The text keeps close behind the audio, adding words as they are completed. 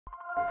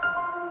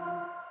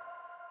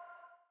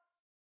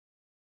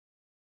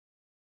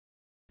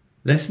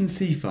Lesson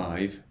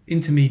C5,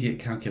 Intermediate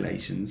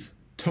Calculations,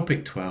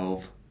 Topic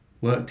 12,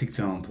 Worked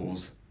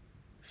Examples,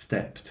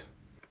 Stepped.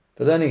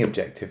 The learning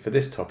objective for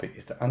this topic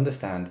is to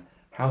understand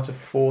how to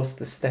force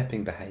the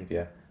stepping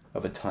behaviour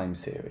of a time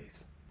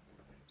series.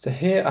 So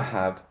here I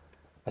have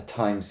a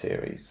time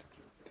series.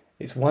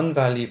 It's one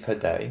value per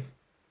day,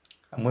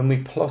 and when we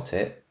plot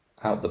it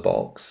out the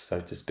box,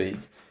 so to speak,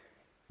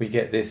 we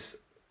get this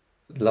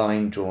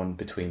line drawn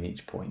between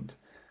each point.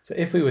 So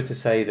if we were to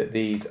say that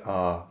these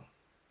are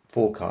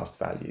forecast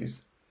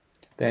values,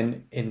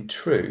 then in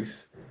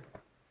truth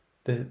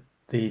the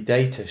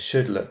data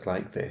should look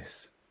like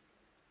this.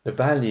 The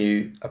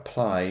value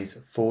applies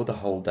for the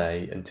whole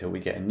day until we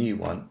get a new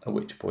one, at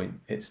which point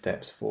it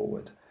steps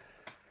forward.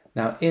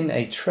 Now in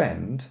a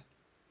trend,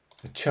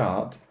 a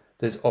chart,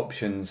 there's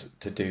options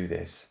to do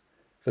this.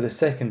 For the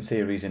second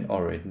series in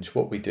orange,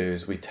 what we do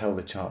is we tell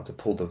the chart to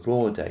pull the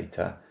raw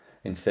data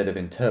instead of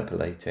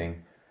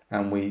interpolating,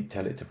 and we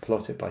tell it to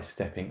plot it by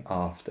stepping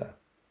after.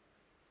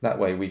 That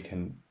way we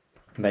can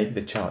make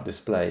the chart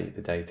display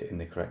the data in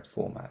the correct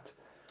format.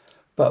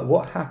 But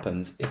what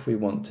happens if we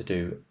want to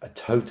do a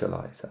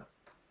totalizer?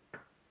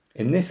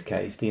 In this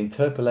case, the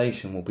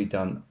interpolation will be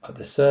done at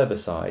the server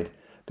side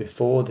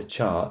before the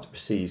chart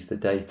receives the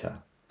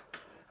data.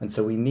 And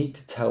so we need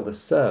to tell the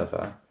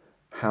server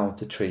how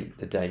to treat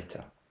the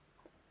data.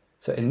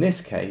 So in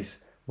this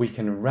case, we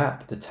can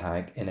wrap the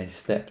tag in a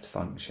stepped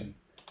function.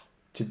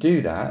 To do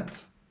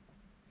that,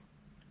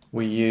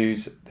 we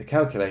use the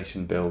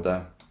calculation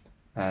builder,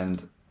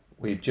 and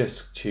we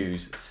just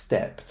choose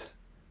stepped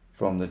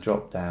from the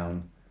drop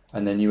down,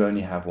 and then you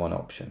only have one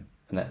option,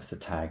 and that's the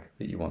tag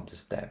that you want to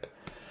step.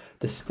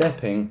 The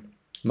stepping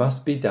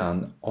must be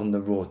done on the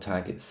raw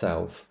tag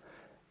itself.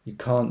 You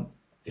can't,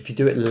 if you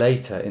do it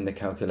later in the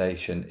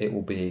calculation, it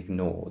will be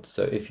ignored.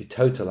 So if you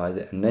totalize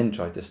it and then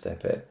try to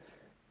step it,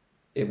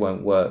 it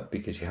won't work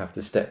because you have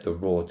to step the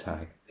raw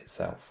tag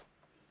itself.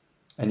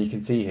 And you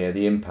can see here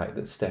the impact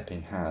that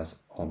stepping has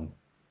on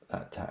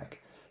that tag.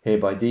 Here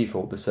by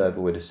default the server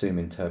would assume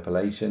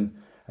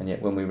interpolation, and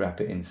yet when we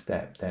wrap it in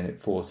step, then it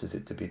forces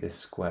it to be this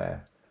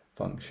square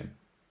function,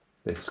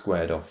 this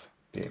squared off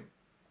view.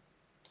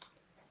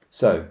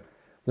 So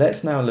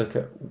let's now look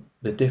at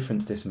the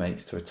difference this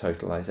makes to a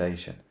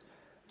totalization.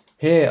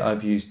 Here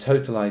I've used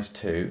totalize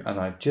to, and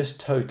I've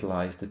just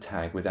totalized the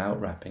tag without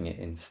wrapping it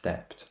in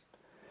stepped.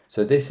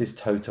 So this is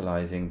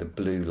totalizing the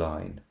blue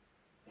line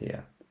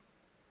here.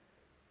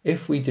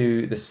 If we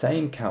do the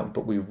same calc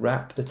but we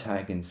wrap the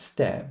tag in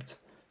stepped,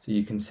 so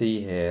you can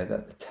see here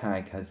that the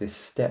tag has this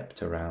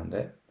stepped around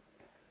it,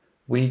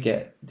 we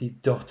get the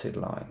dotted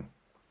line.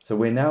 So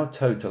we're now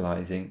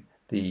totalizing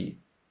the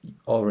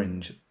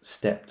orange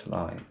stepped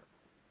line.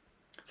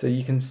 So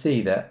you can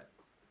see that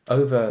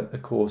over the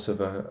course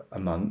of a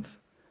month,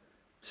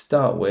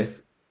 start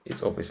with,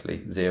 it's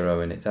obviously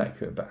 0 and it's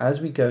accurate, but as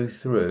we go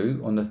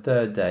through on the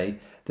third day,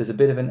 there's a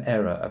bit of an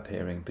error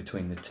appearing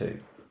between the two.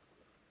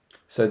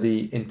 So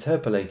the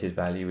interpolated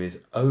value is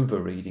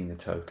overreading the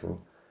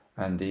total,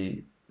 and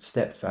the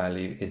stepped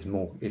value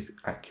is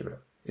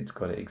accurate. It's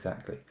got it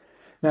exactly.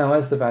 Now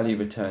as the value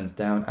returns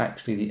down,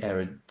 actually the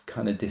error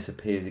kind of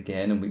disappears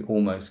again, and we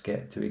almost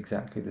get to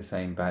exactly the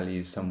same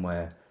values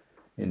somewhere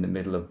in the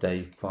middle of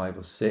day 5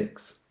 or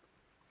 6.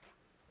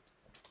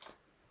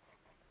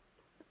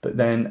 But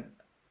then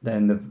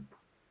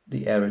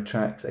the error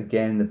tracks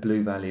again, the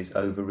blue value is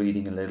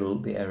overreading a little,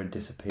 the error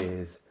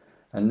disappears,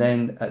 and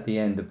then at the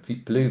end the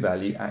blue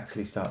value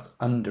actually starts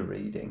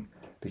underreading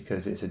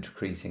because it's a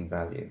decreasing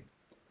value.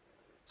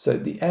 So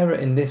the error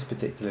in this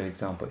particular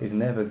example is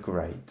never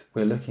great.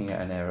 We're looking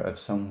at an error of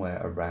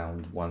somewhere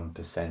around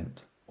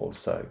 1% or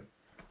so.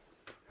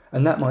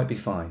 And that might be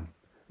fine.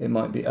 It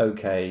might be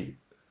okay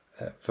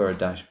for a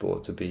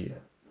dashboard to be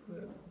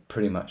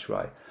pretty much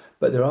right.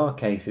 But there are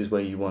cases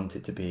where you want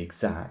it to be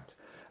exact.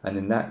 And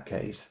in that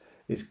case,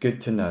 it's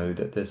good to know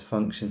that there's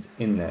functions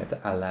in there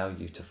that allow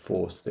you to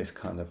force this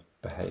kind of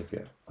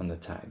behavior on the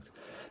tags.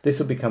 This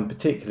will become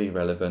particularly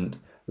relevant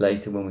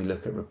later when we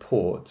look at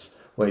reports,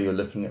 where you're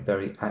looking at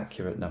very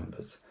accurate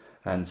numbers,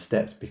 and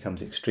steps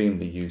becomes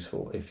extremely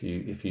useful if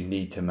you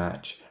need to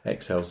match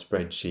Excel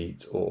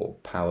spreadsheets or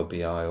Power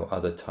BI or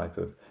other type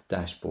of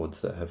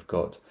dashboards that have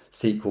got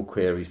SQL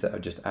queries that are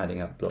just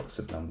adding up blocks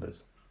of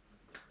numbers.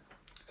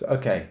 So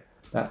okay,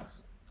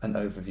 that's an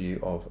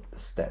overview of the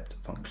stepped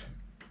function.